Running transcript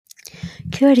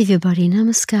Kia ora everybody,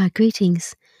 namaskar,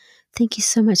 greetings. Thank you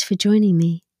so much for joining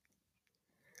me.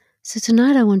 So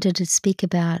tonight I wanted to speak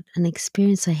about an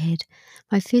experience I had,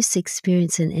 my first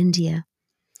experience in India,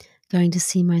 going to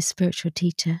see my spiritual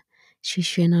teacher, Sri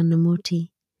Sri Anandamurti.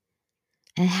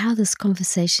 And how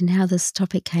this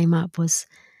topic came up was,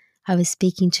 I was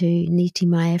speaking to Niti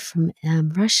Maya from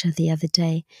Russia the other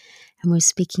day, and we were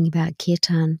speaking about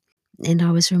kirtan. And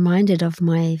I was reminded of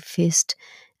my first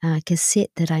cassette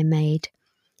that I made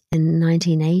in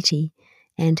 1980,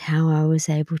 and how I was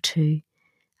able to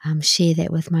share that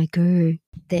with my guru,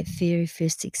 that very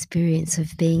first experience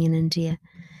of being in India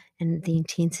and the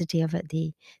intensity of it,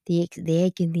 the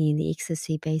agony and the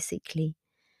ecstasy, basically.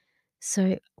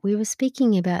 So we were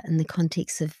speaking about in the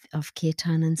context of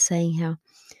kirtan and saying how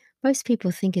most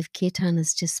people think of kirtan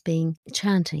as just being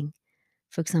chanting,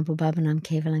 for example, Bhavanam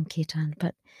Kevalam Kirtan,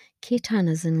 but kirtan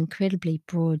is an incredibly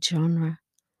broad genre.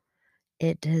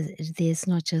 There's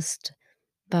not just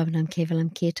Bhavanam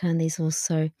Kevalam Kirtan, there's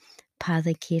also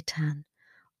Pada Kirtan,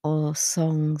 or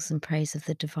songs in praise of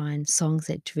the divine, songs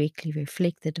that directly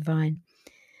reflect the divine.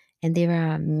 And there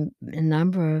are a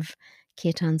number of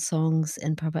kirtan songs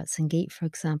in Prabhat Sangeet, for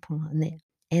example, in there.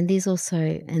 And there's also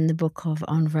in the book of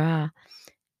On Ra,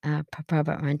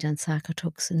 Prabhat Ranjan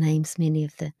Sakatuk names many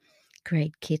of the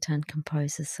great kirtan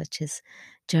composers such as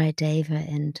Jayadeva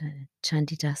and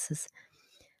Chandidasas.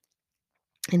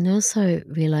 And also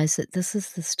realize that this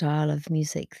is the style of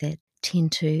music that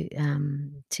tend to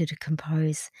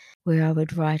compose, where I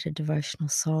would write a devotional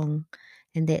song,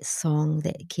 and that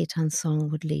kirtan song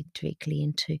would lead directly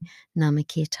into Nama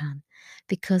Kirtan,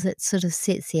 because it sort of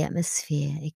sets the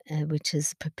atmosphere, which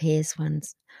prepares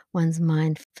one's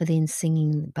mind for then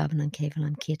singing Bhavanam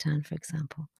Kevalam Kirtan, for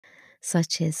example,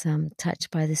 such as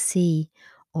Touched by the Sea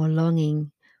or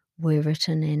Longing, were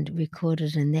written and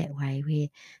recorded in that way, where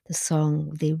the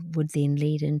song would then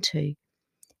lead into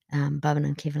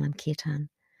Bhavanam Kevalam Kirtan.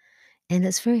 And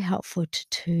it's very helpful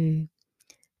to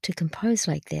compose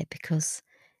like that, because,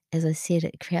 as I said,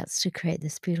 it create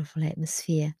this beautiful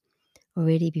atmosphere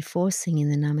already before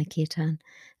singing the Nama Kirtan.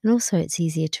 And also it's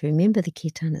easier to remember the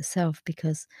Kirtan itself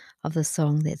because of the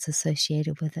song that's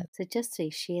associated with it. So just to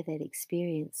share that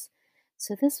experience.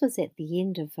 So this was at the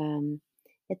end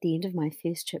of my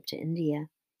first trip to India,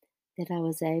 that I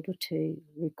was able to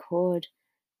record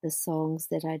the songs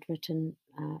that I'd written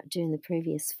during the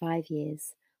previous 5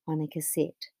 years on a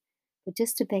cassette. But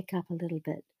just to back up a little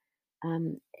bit,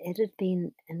 it had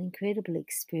been an incredible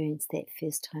experience that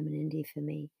first time in India for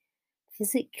me.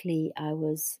 Physically, I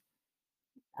was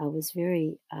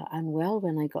very unwell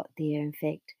when I got there, in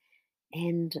fact.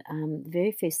 And the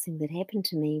very first thing that happened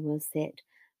to me was that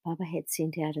Baba had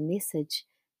sent out a message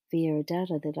via a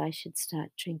dada that I should start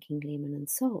drinking lemon and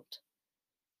salt,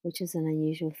 which is an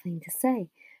unusual thing to say.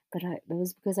 But it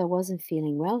was because I wasn't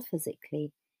feeling well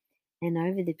physically. And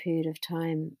over the period of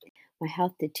time, my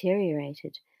health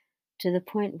deteriorated to the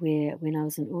point where, when I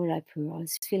was in Udaipur, I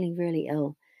was feeling really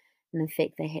ill. And in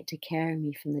fact, they had to carry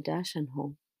me from the darshan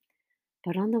hall.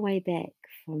 But on the way back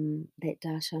from that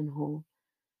darshan hall,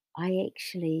 I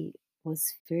actually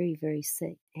was very, very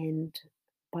sick. And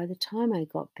by the time I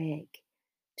got back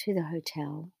to the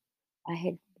hotel, I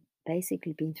had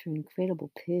basically been through an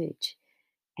incredible purge,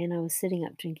 and I was sitting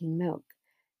up drinking milk.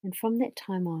 And from that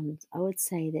time on, I would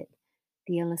say that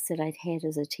the illness that I'd had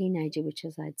as a teenager, which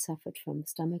is I'd suffered from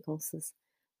stomach ulcers,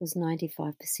 was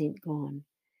 95% gone,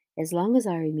 as long as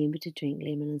I remembered to drink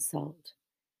lemon and salt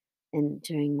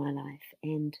during my life.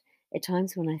 And at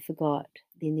times when I forgot,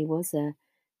 then there was a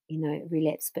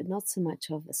relapse, but not so much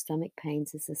of a stomach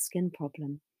pains as a skin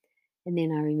problem. And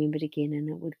then I remembered again and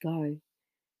it would go.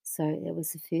 So it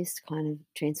was the first kind of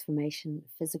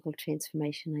physical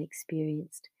transformation I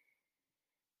experienced.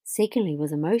 Secondly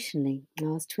was emotionally. I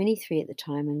was 23 at the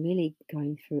time and really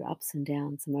going through ups and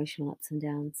downs, emotional ups and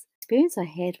downs. The experience I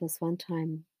had was one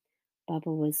time I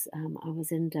was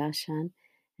in Darshan,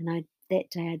 and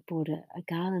that day I'd bought a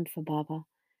garland for Baba.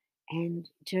 And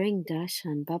during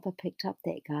darshan, Baba picked up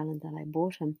that garland that I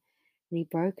bought him, and he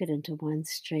broke it into one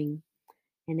string.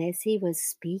 And as he was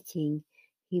speaking,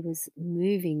 he was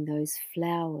moving those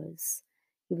flowers.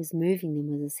 He was moving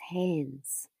them with his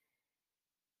hands.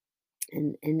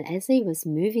 And as he was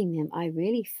moving them, I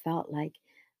really felt like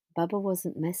Baba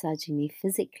wasn't massaging me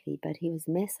physically, but he was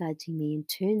massaging me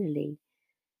internally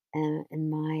in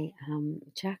my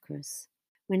chakras.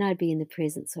 When I'd be in the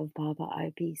presence of Baba,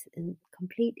 I'd be in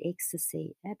complete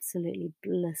ecstasy, absolutely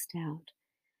blissed out.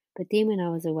 But then when I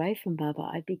was away from Baba,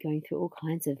 I'd be going through all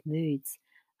kinds of moods,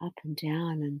 up and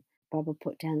down. And Baba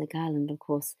put down the garland, of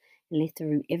course, and left the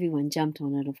room. Everyone jumped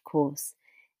on it, of course.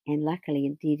 And luckily,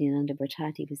 indeed, Nanda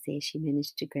Bratati was there. She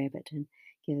managed to grab it and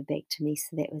give it back to me.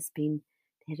 So that was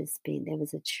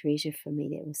a treasure for me.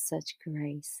 That was such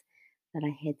grace that I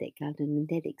had that garden and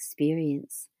that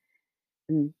experience.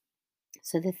 Mm.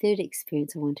 So the third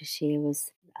experience I want to share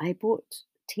was I bought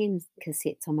 10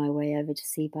 cassettes on my way over to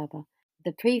see Baba.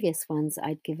 The previous ones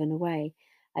I'd given away.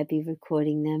 I'd be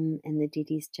recording them in the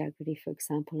Didi's Jagrati, for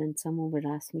example, and someone would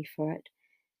ask me for it.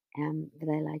 But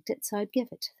they liked it, so I'd give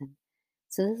it to them.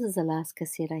 So this is the last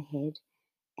cassette I had,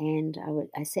 and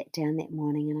I sat down that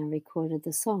morning and I recorded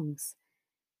the songs.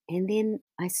 And then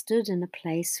I stood in a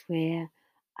place where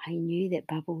I knew that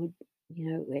Baba would,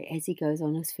 as he goes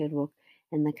on his field walk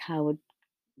and the car would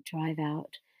drive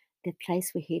out, the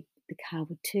place where the car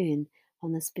would turn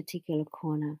on this particular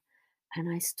corner. And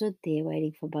I stood there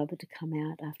waiting for Baba to come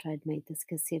out after I'd made this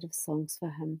cassette of songs for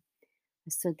him. I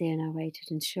stood there and I waited,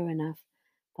 and sure enough,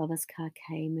 Baba's car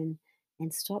came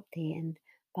and stopped there. And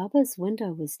Baba's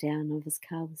window was down, of his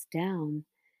car was down.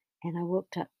 And I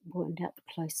went up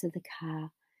close to the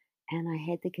car, and I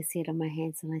had the cassette in my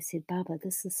hands, and I said, Baba,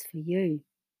 this is for you.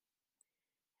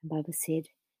 And Baba said,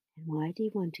 and why do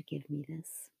you want to give me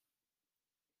this?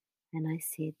 And I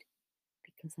said,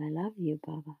 because I love you,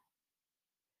 Baba.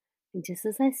 And just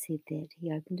as I said that, he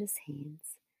opened his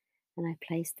hands, and I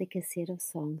placed the cassette of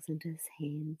songs into his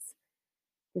hands.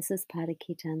 This is Pada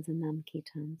Kirtans and Nam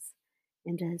Kirtans,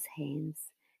 into his hands,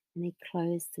 and he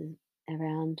closed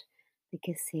around the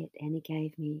cassette, and he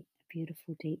gave me a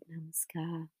beautiful deep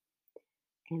namaskar.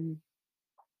 And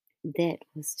that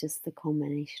was just the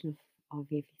culmination of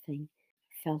everything.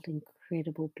 I felt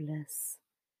incredible bliss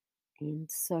and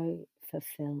so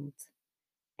fulfilled.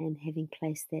 And having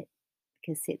placed that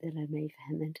cassette that I made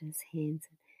for him into his hands,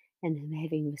 and him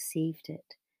having received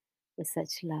it with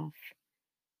such love.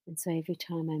 And so every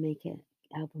time I make an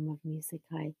album of music,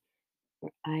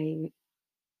 I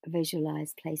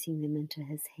visualize placing them into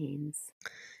his hands.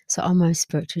 So on my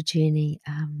spiritual journey,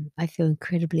 I feel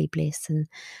incredibly blessed, and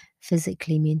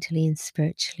physically, mentally, and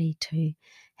spiritually, to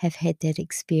have had that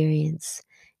experience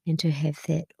and to have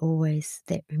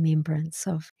that remembrance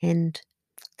of. And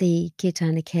the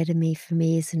Kirtan Academy for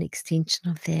me is an extension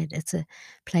of that. It's a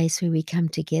place where we come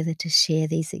together to share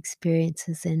these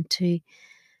experiences and to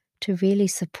really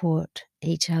support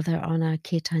each other on our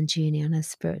Kirtan journey, on our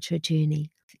spiritual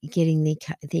journey, getting the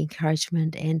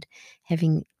encouragement and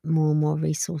having more and more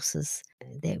resources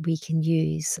that we can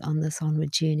use on this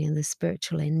onward journey, on the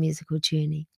spiritual and musical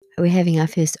journey. We're having our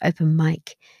first open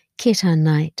mic Kirtan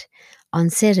night on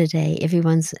Saturday.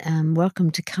 Everyone's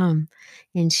welcome to come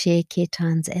and share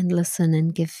kirtans and listen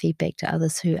and give feedback to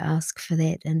others who ask for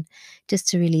that, and just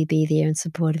to really be there in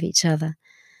support of each other.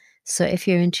 So if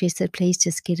you're interested, please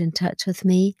just get in touch with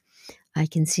me. I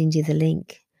can send you the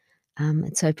link.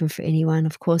 It's open for anyone.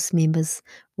 Of course, members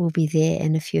will be there,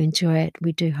 and if you enjoy it,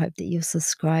 we do hope that you'll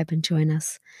subscribe and join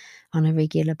us on a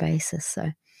regular basis.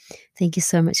 So thank you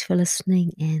so much for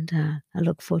listening, and I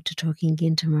look forward to talking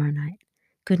again tomorrow night.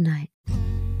 Good night.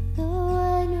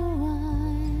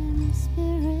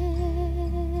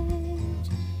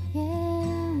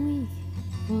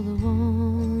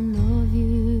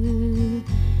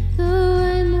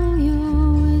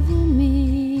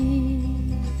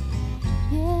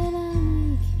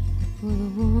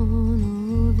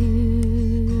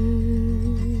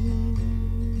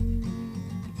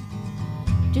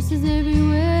 Just as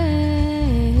everywhere